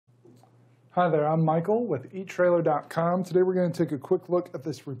Hi there, I'm Michael with etrailer.com. Today we're going to take a quick look at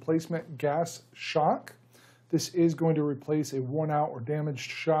this replacement gas shock. This is going to replace a worn out or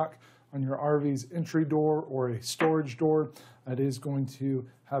damaged shock on your RV's entry door or a storage door. It is going to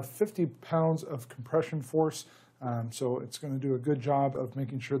have 50 pounds of compression force, so it's going to do a good job of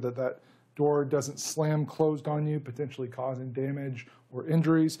making sure that that door doesn't slam closed on you, potentially causing damage or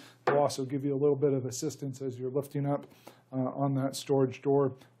injuries. It'll also give you a little bit of assistance as you're lifting up on that storage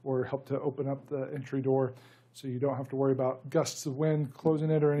door, or help to open up the entry door so you don't have to worry about gusts of wind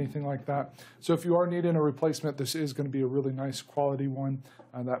closing it or anything like that. So if you are needing a replacement, this is going to be a really nice quality one.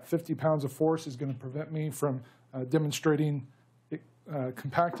 That 50 pounds of force is going to prevent me from demonstrating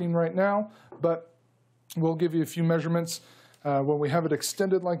compacting right now, but we'll give you a few measurements. When we have it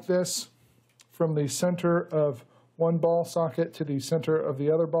extended like this, from the center of one ball socket to the center of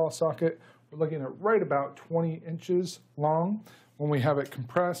the other ball socket, we're looking at right about 20 inches long. When we have it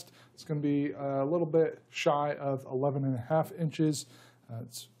compressed, it's going to be a little bit shy of 11.5 inches.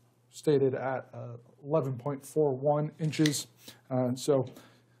 It's stated at 11.41 inches. So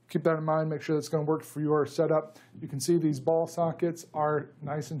keep that in mind. Make sure that's going to work for your setup. You can see these ball sockets are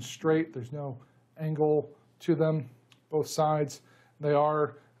nice and straight. There's no angle to them, both sides. They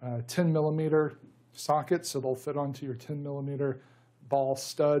are 10 millimeter sockets, so they'll fit onto your 10 millimeter ball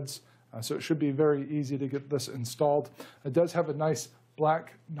studs. So it should be very easy to get this installed. It does have a nice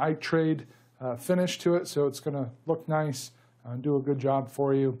black nitride finish to it, so it's going to look nice and do a good job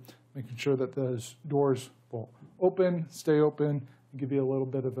for you, making sure that those doors will open, stay open, and give you a little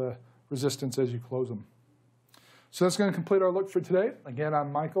bit of a resistance as you close them. So that's going to complete our look for today. Again,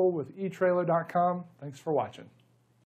 I'm Michael with etrailer.com. Thanks for watching.